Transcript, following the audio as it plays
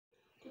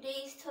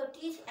Today is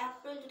 30th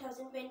April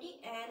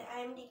 2020 and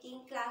I am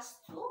taking class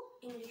 2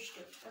 English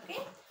 2.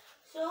 Okay.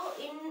 So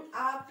in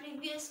our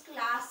previous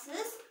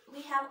classes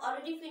we have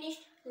already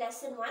finished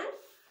lesson 1.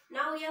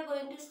 Now we are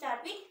going to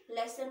start with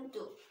lesson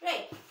 2.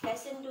 Right.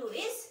 Lesson 2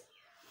 is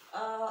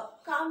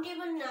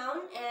countable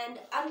noun and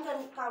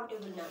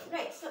uncountable noun.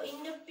 Right. So in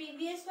the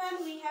previous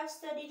one we have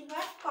studied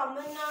what?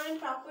 Common noun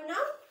and proper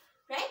noun.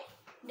 Right.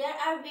 There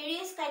are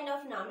various kind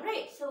of noun.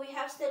 Right. So we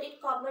have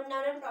studied common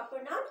noun and proper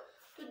noun.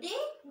 Today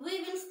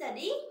we will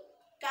study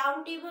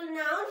countable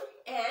noun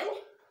and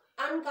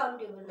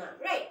uncountable noun,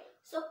 right?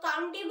 So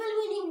countable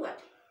meaning what?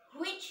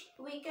 Which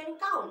we can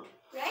count,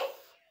 right?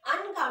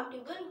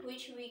 Uncountable,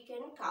 which we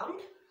can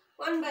count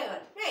one by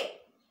one, right?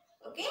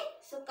 Okay,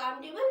 so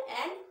countable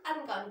and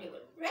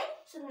uncountable, right?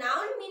 So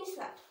noun means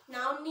what?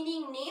 Noun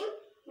meaning name,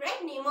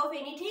 right? Name of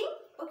anything,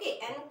 okay?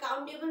 And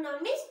countable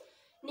noun means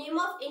name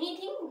of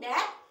anything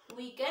that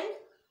we can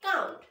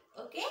count,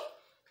 okay?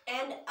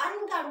 And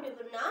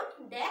uncountable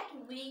noun that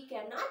we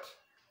cannot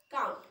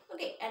count.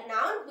 Okay, a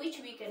noun which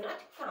we cannot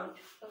count.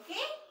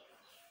 Okay.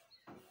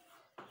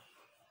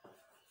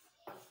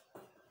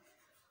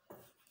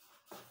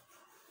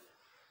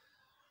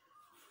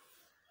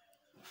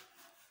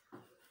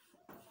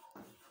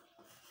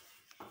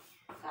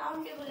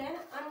 Countable and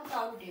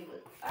uncountable.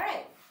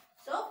 Alright.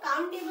 So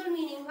countable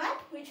meaning what?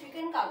 Which we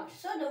can count.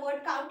 So the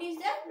word count is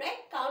there,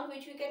 right? Count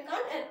which we can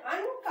count, and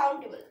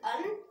uncountable.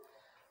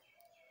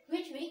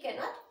 Which we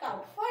cannot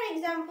count. For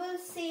example,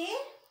 say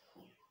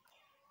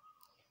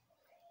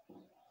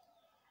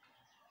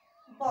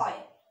boy,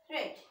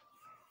 right?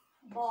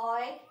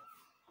 Boy,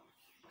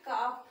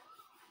 cup.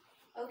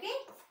 Okay,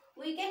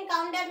 we can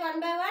count that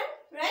one by one,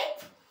 right?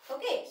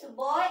 Okay, so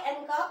boy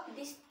and cup,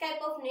 this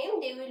type of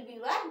name, they will be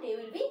what? They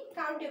will be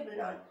countable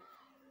noun.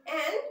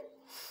 And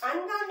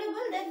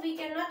uncountable, that we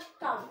cannot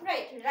count,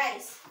 right?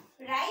 Rice.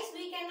 Rice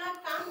we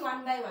cannot count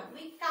one by one.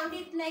 We count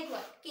it like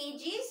what?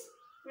 Kgs,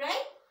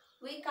 right?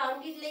 We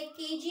count it like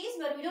kgs,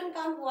 but we don't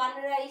count one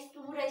rice,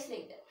 two rice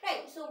like that,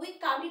 right? So we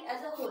count it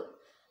as a whole,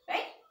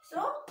 right?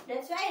 So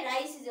that's why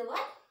rice is a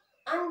what?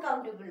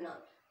 Uncountable noun.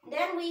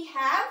 Then we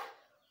have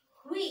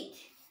wheat.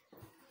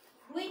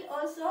 Wheat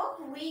also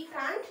we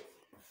can't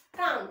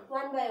count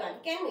one by one,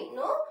 can we?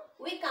 No,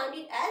 we count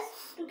it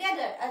as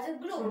together, as a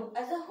group,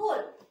 as a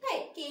whole,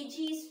 right?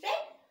 Kgs,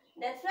 right?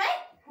 That's why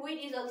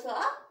wheat is also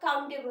a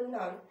countable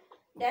noun.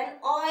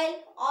 Then oil.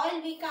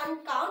 Oil we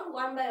can't count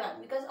one by one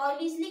because oil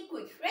is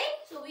liquid, right?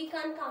 So we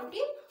can't count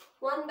it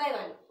one by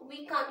one.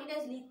 We count it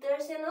as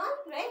liters and all,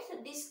 right? So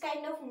this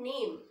kind of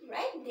name,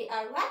 right? They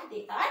are what?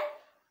 They are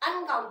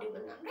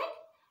uncountable noun, right?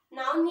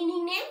 Noun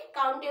meaning name,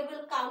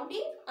 countable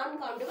counting,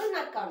 uncountable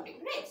not counting,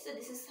 right? So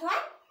this is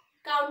what?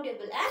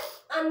 Countable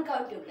and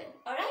uncountable,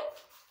 alright?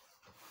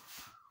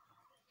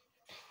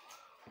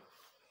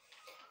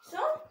 So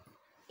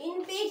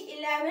in page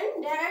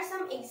 11 there are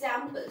some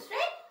examples,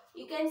 right?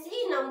 You can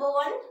see number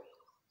 1,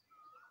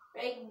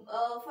 right?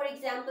 For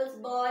examples,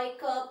 boy,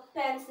 cup,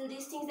 pencil,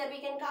 these things that we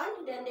can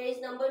count. Then there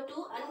is number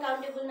 2,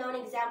 uncountable noun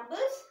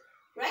examples,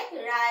 right?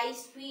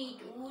 Rice,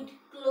 wheat, wood,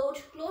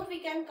 cloth. Cloth we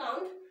can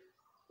count.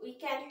 We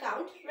can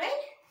count,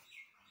 right?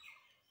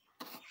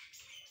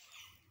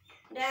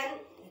 Then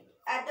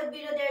at the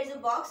below there is a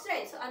box,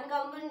 right? So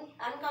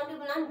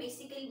uncountable noun,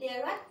 basically they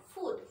are what?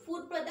 Food.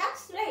 Food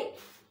products, right?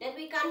 That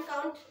we can't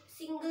count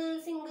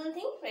single thing,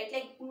 right?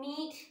 Like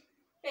meat.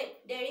 Right,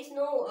 there is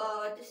no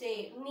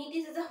meat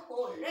is as a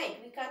whole, right?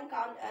 We can't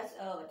count as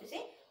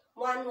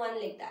one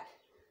like that.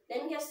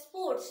 Then we have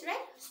sports,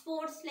 right?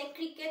 Sports like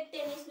cricket,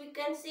 tennis, we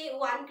can say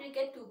 1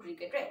 cricket, 2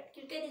 cricket, right?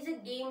 Cricket is a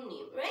game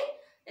name, right?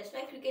 That's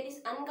why cricket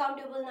is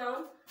uncountable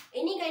noun.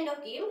 Any kind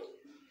of game.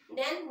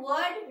 Then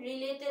word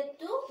related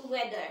to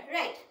weather,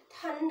 right?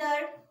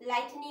 Thunder,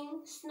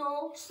 lightning,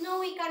 snow. Snow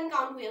we can't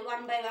count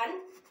one by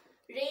one.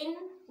 Rain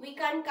we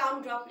can't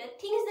count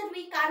droplet. Things that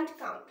we can't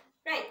count.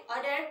 Right,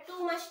 or there are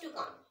too much to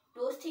count.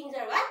 Those things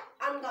are what?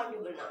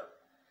 Uncountable noun.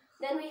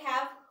 Then we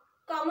have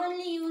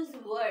commonly used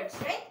words,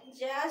 right?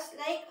 Just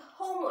like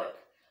homework.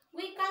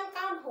 We can't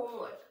count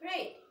homework,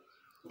 right?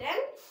 Then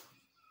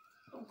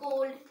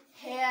gold,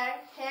 hair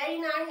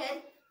in our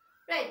head,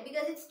 right?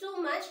 Because it's too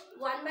much,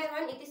 one by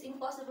one, it is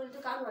impossible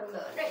to count one by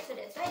one, right? So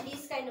that's why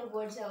these kind of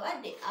words are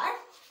what? They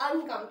are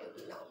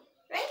uncountable noun,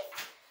 right?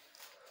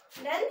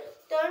 Then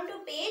turn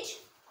to page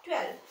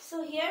 12.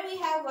 So here we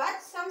have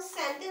what? Some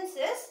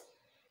sentences,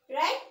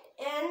 right?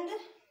 And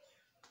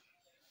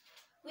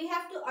we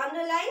have to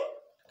underline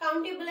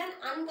countable and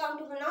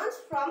uncountable nouns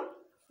from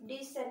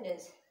this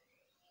sentence,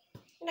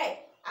 right?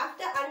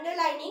 After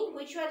underlining,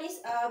 which one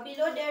is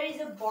below there is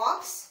a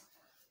box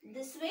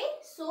this way.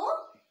 So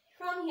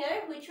from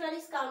here, which one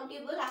is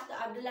countable? After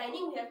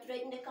underlining, we have to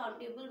write in the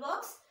countable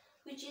box.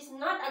 Which is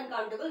not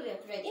uncountable, we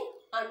have to write in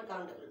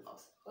uncountable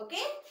box.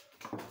 Okay?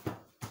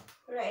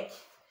 Right.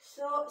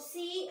 So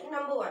see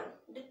number 1.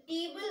 The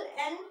table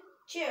and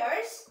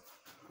chairs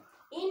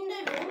in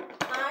the room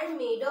are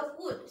made of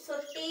wood. So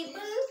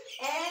table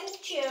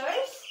and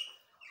chairs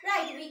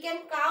right, we can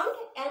count,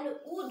 and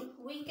would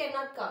we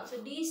cannot count. So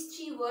these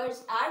three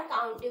words are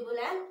countable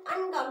and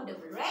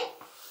uncountable, right?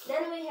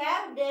 Then we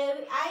have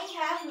I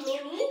have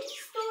many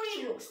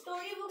storybooks.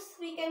 Storybooks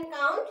we can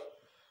count,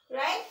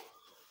 right?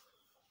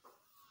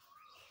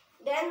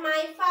 Then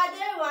my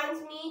father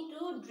wants me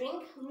to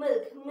drink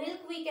milk. Milk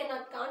we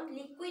cannot count.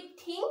 Liquid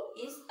thing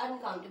is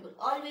uncountable.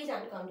 Always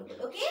uncountable.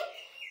 Okay.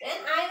 Then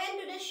I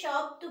went to the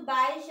shop to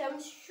buy some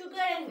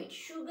sugar and wheat.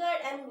 Sugar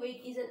and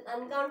wheat is an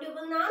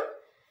uncountable noun.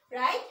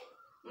 Right.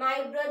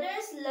 My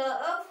brothers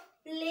love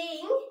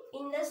playing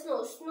in the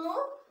snow.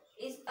 Snow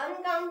is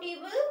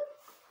uncountable.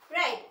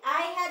 Right.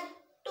 I had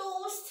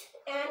toast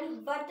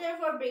and butter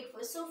for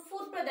breakfast. So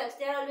food products,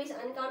 they are always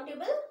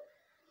uncountable.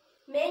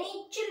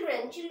 Many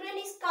children. Children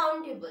is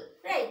countable,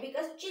 right?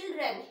 Because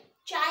children,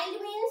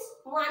 child means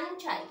one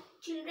child.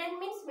 Children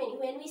means many.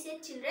 When we say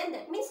children,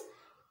 that means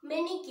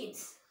many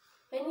kids.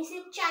 When we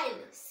say child,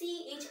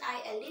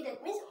 C-H-I-L-D,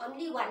 that means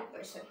only one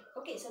person.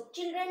 Okay, so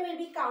children will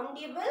be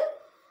countable,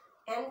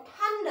 and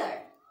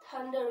thunder.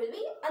 Thunder will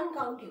be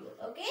uncountable.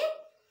 Okay.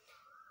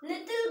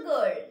 Little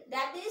girl,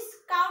 that is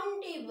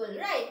countable,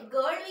 right?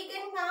 Girl we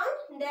can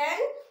count. Then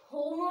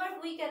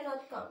homework we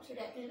cannot count, so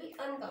that will be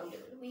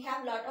uncountable. We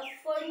have lot of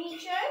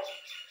furniture,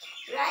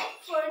 right?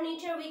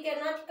 Furniture we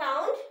cannot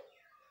count.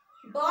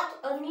 Bought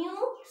a new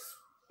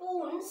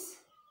spoons,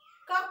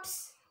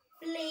 cups,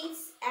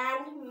 plates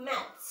and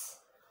mats.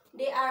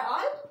 They are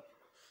all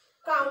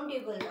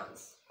countable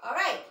nouns.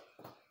 Alright.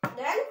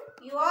 Then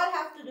you all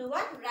have to do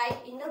what?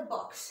 Write in the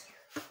box.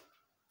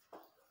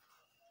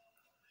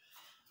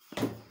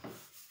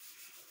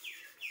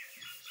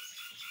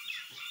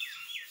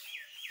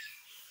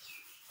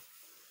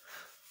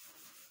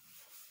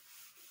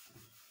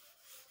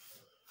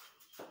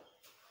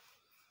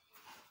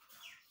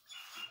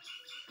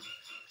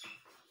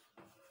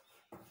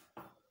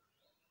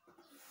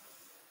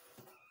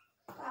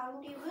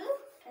 Countable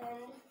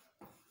and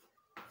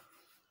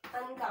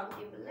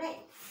uncountable, right?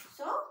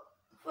 So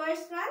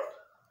first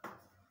one,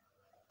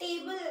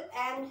 table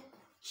and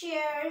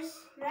chairs,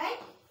 right?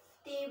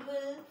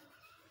 Table,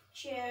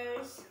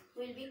 chairs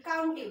will be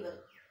countable.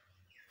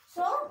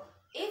 So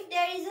if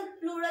there is a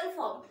plural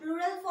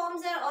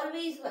forms are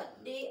always what?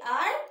 They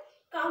are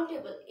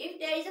countable. If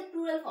there is a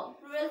plural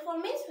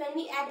form means when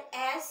we add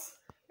s,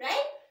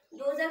 right?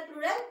 Those are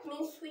plural,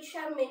 means which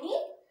are many,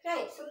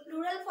 right? So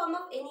plural form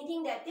of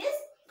anything, that is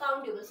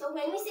countable. So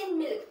when we say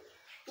milk,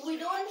 we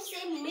don't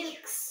say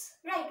milks,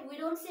 right? We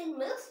don't say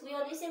milks, we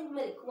only say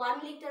milk.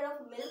 1 liter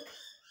of milk,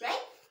 right?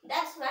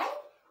 That's why,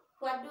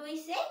 what do we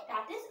say?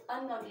 That is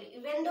uncountable.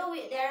 Even though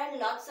there are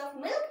lots of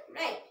milk,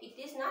 right? It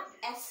is not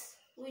s.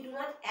 We do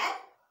not add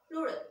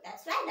plural.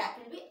 That's why that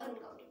will be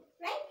uncountable,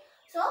 right?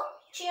 So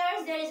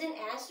chairs, there is an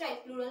s,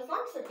 right? Plural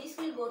form. So this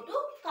will go to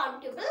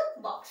countable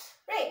box,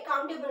 right?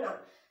 Countable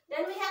noun.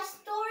 Then we have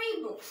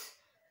storybooks,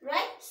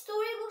 right?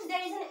 Storybooks,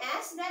 there is an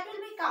s, that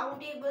will be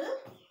countable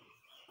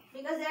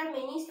because there are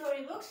many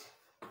storybooks.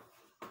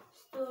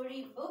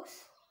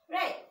 Storybooks,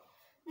 right?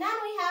 Now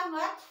we have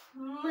what?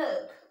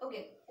 Milk.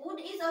 Okay. Wood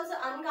is also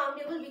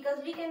uncountable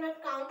because we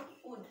cannot count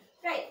wood,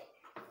 right?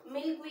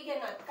 Milk we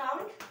cannot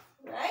count,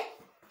 right?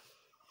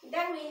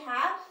 Then we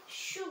have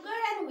sugar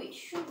and wheat.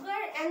 Sugar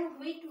and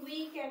wheat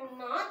we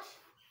cannot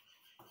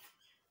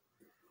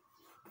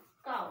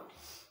count,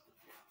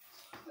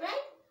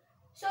 right?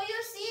 So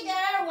you see there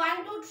are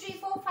 1, 2, 3,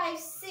 4, 5,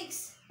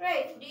 6,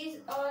 right? These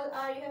all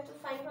are, you have to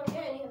find from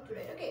here and you have to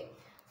write, okay?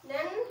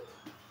 Then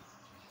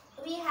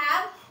we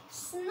have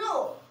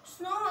snow.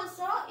 Snow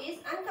also is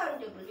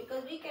uncountable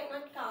because we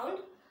cannot count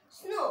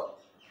snow,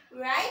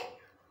 right?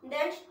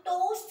 Then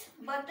toast,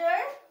 butter.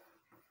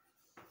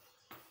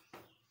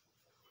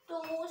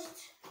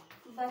 Toast,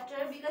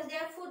 butter, because they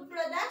are food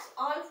products.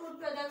 All food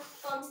products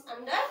comes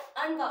under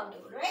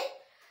uncountable, right?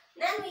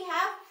 Then we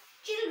have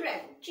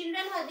children.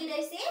 Children, what did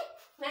I say?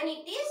 When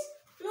it is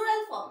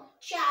plural form.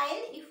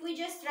 Child, if we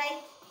just write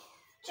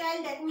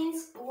child, that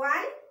means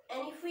one.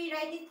 And if we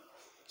write it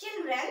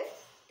children,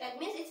 that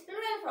means it's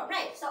plural form,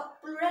 right? So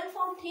plural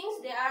form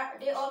things,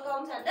 they all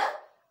comes under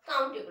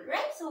countable,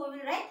 right? So we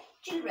will write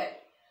children.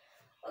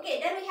 Okay,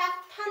 then we have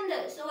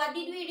thunder. So what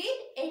did we read?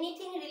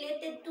 Anything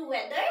related to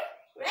weather,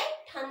 right?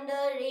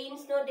 Thunder, rain,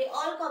 snow, they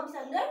all comes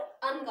under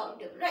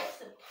uncountable, right?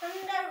 So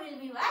thunder will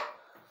be what?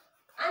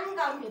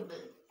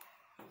 Uncountable.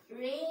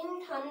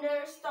 Rain,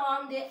 thunder,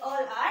 storm, they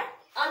all are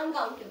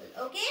uncountable,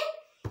 okay?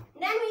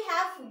 Then we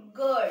have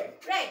girl,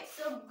 right?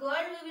 So girl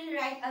we will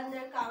write under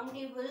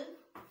countable,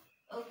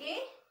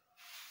 okay?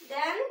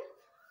 Then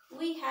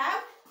we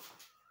have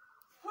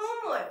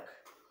homework.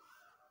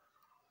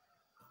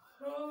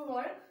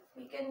 Homework,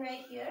 we can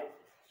write here.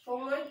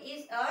 Homework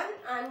is an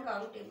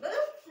uncountable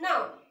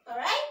noun,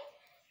 alright?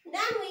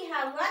 Then we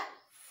have what?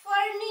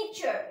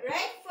 Furniture,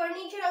 right?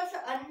 Furniture also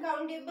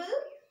uncountable,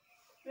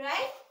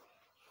 right?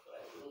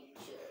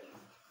 Furniture.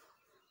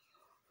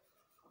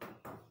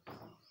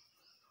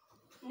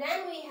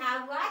 Then we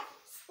have what?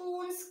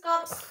 Spoons,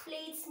 cups,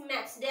 plates,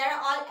 mats. They are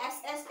all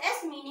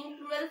SSS, meaning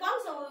plural form.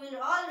 So we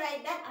will all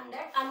write that under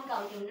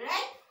uncountable,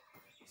 right?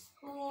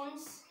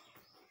 Spoons,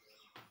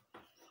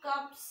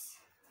 cups,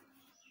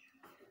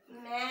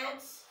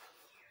 mats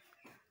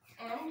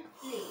and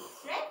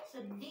plates, right? So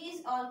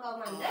these all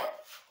come under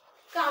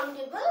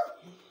countable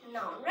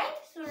noun, right?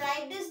 So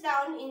write this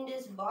down in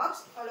this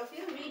box. All of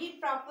you read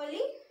it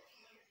properly.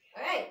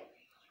 Alright.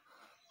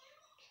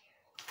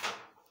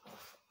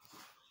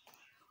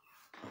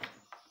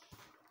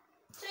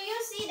 So you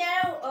see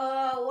there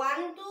are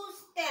 1 to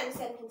 10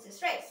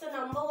 sentences, right? So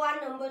number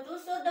 1, number 2.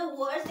 So the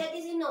words that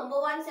is in number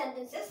 1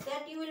 sentences,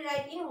 that you will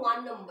write in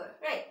 1 number,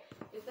 right?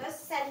 Because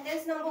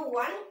sentence number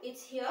 1,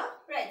 it's here,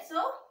 right?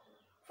 So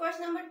first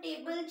number,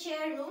 table,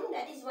 chair, room,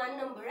 that is 1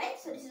 number, right?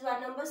 So this is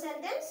 1 number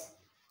sentence.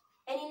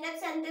 And in that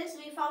sentence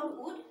we found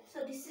wood.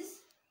 So this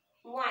is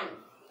 1.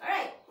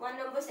 Alright, 1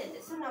 number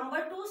sentence. So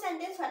number 2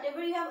 sentence,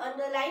 whatever you have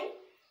underlined,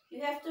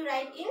 you have to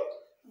write in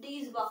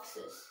these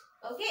boxes.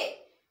 Okay.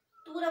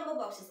 2 number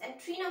boxes, and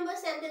 3 number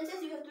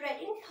sentences you have to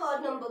write in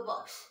 3rd number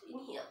box in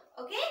here.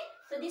 Okay.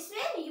 So this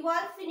way you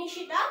all finish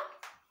it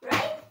up,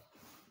 right?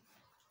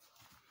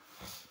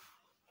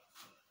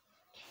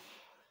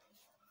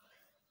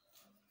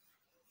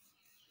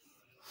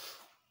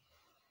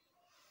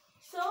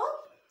 So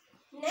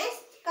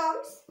next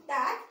comes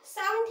that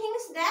some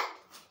things that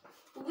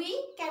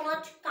we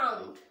cannot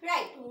count,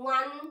 right?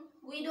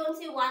 We don't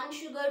say 1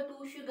 sugar,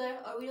 2 sugar,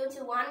 or we don't say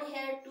 1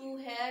 hair, 2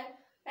 hair,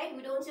 right?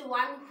 We don't say 1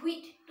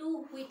 wheat,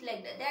 2 wheat,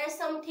 like that. There are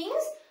some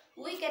things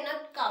we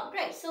cannot count,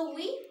 right? So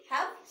we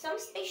have some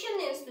special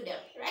names to them,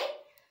 right?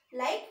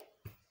 Like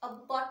a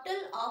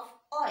bottle of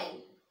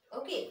oil,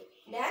 okay?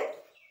 Then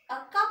a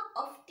cup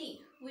of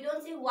tea. We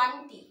don't say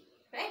 1 tea,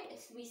 right?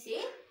 We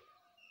say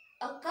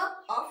a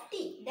cup of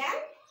tea. Then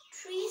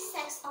 3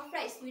 sacks of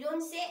rice. We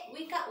don't say,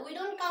 we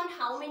don't count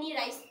how many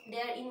rice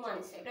there in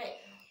one sack, right?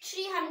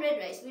 300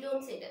 rice. We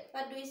don't say that.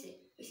 What do we say?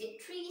 We say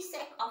 3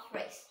 sacks of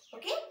rice.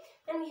 Okay.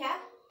 Then we have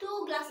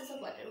 2 glasses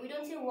of water. We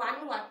don't say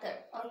 1 water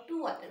or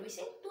 2 water. We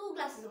say 2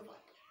 glasses of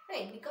water,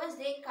 right? Because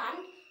they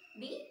can't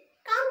be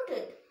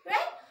counted,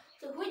 right?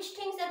 So which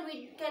things that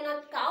we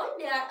cannot count?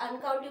 They are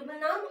uncountable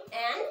noun,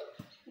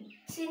 and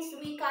since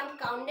we can't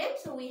count them,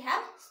 so we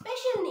have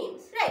special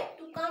names, right?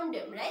 To count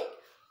them, right?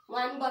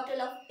 1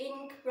 bottle of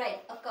ink,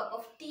 right? A cup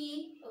of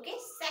tea, okay?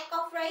 Sack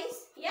of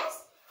rice,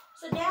 yes?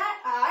 So there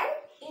are,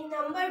 in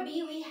number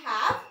B, we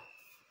have,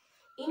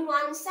 in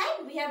one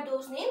side, we have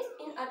those names.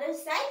 In other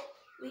side,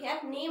 we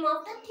have name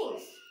of the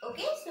things,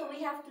 okay? So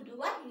we have to do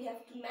what? We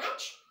have to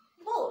match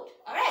both,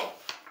 alright?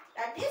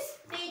 That is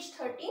page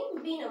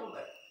 13, B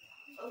number,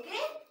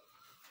 okay?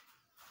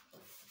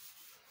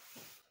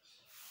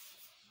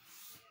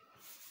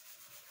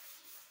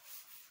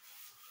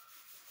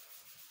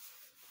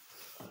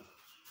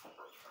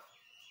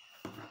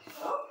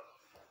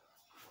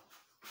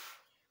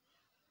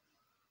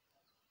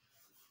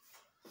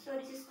 So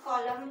this is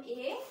column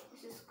A,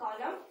 this is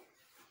column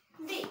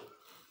B.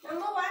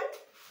 Number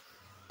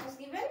 1 is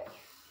given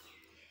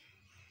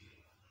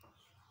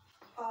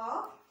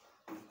a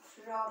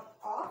drop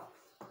of,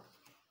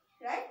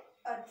 right?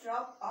 A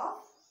drop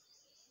of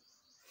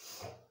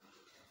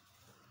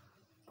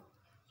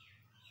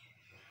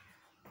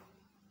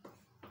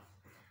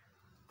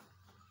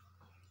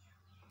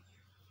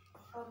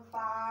a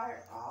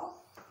bar of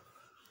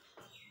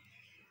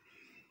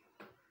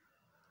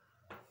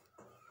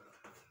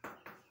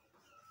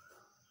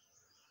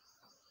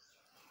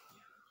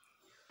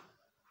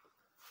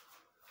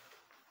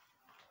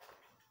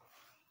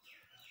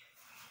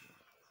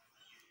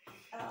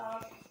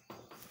a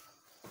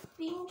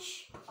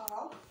pinch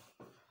of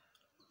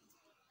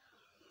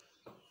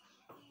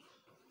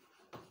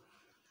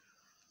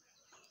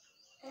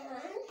and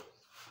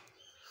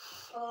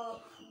a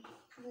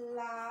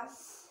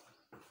glass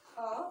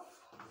of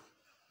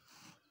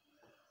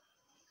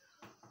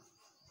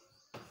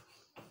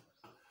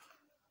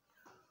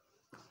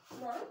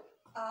then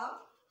a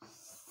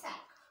sack.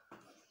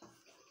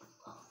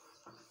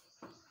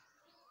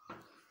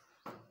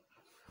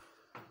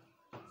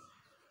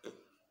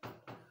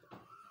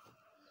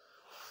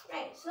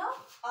 Right, so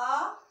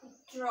a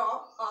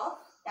drop of,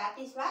 that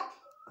is what?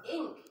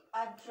 Ink.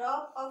 A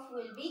drop of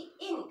will be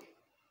ink.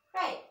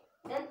 Right.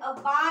 Then a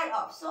bar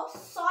of. So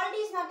salt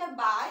is not a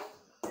bar.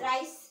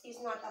 Rice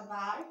is not a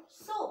bar.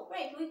 Soap.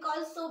 Right. We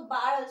call soap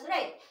bar also.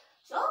 Right.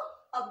 So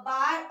a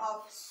bar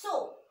of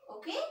soap.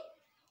 Okay.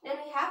 Then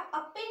we have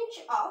a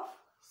pinch of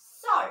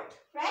salt.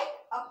 Right.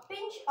 A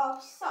pinch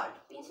of salt.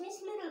 Pinch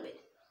means little bit.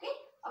 Okay.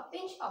 A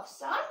pinch of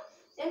salt.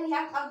 Then we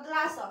have a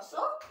glass of.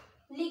 So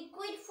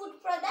liquid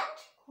food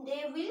product.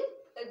 They will.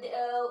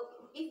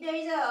 If there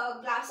is a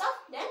glass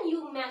of, then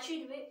you match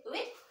it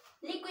with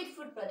liquid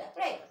food product,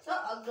 right? So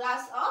a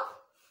glass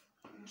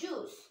of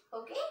juice,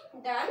 okay?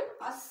 Then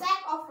a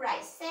sack of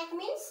rice. Sack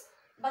means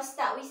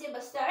basta. We say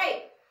basta,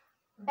 right?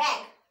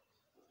 Bag.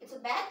 It's a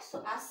bag. So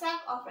a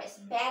sack of rice,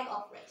 bag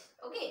of rice,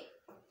 okay?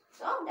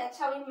 So that's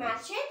how we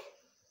match it,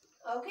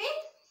 okay?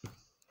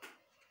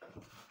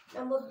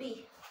 Number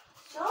B.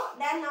 So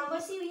then number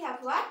C we have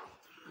what?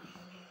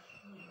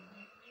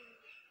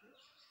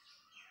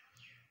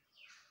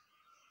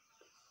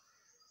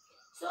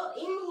 So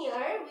in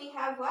here we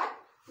have what?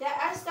 there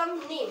are some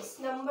names.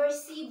 Number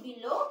C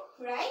below,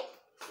 right?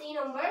 See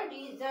number,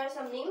 these are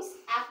some names: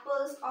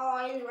 apples,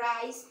 oil,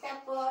 rice,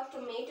 pepper,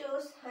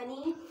 tomatoes,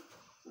 honey,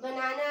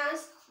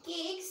 bananas,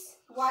 cakes,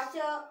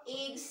 water,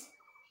 eggs,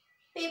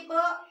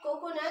 paper,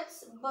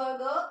 coconuts,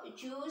 burger,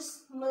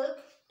 juice, milk,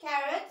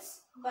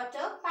 carrots,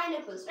 butter,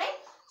 pineapples, right?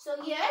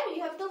 So here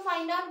you have to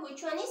find out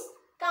which one is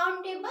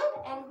countable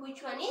and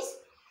which one is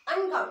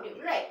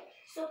uncountable, right?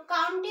 So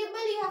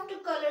countable you have to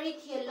color it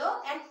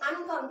yellow and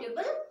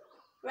uncountable,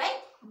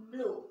 right,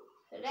 blue,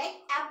 right?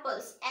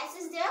 Apples,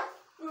 S is their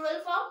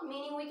plural form,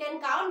 meaning we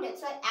can count.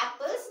 That's why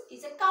apples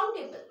is a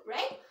countable,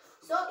 right?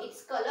 So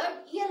it's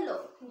colored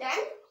yellow. Then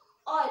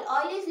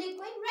oil is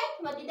liquid, right?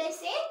 What did I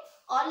say?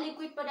 All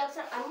liquid products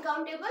are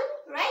uncountable,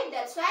 right?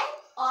 That's why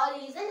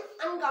oil is an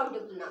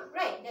uncountable noun,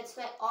 right? That's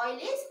why oil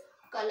is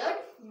colored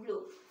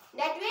blue.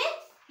 That way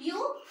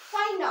you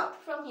find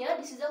out from here,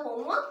 this is a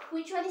homework,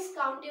 which one is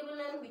countable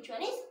and which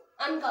one is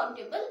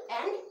uncountable,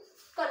 and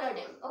color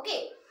them.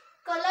 Okay,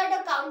 color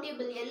the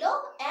countable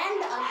yellow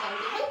and the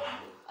uncountable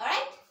blue.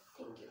 Alright.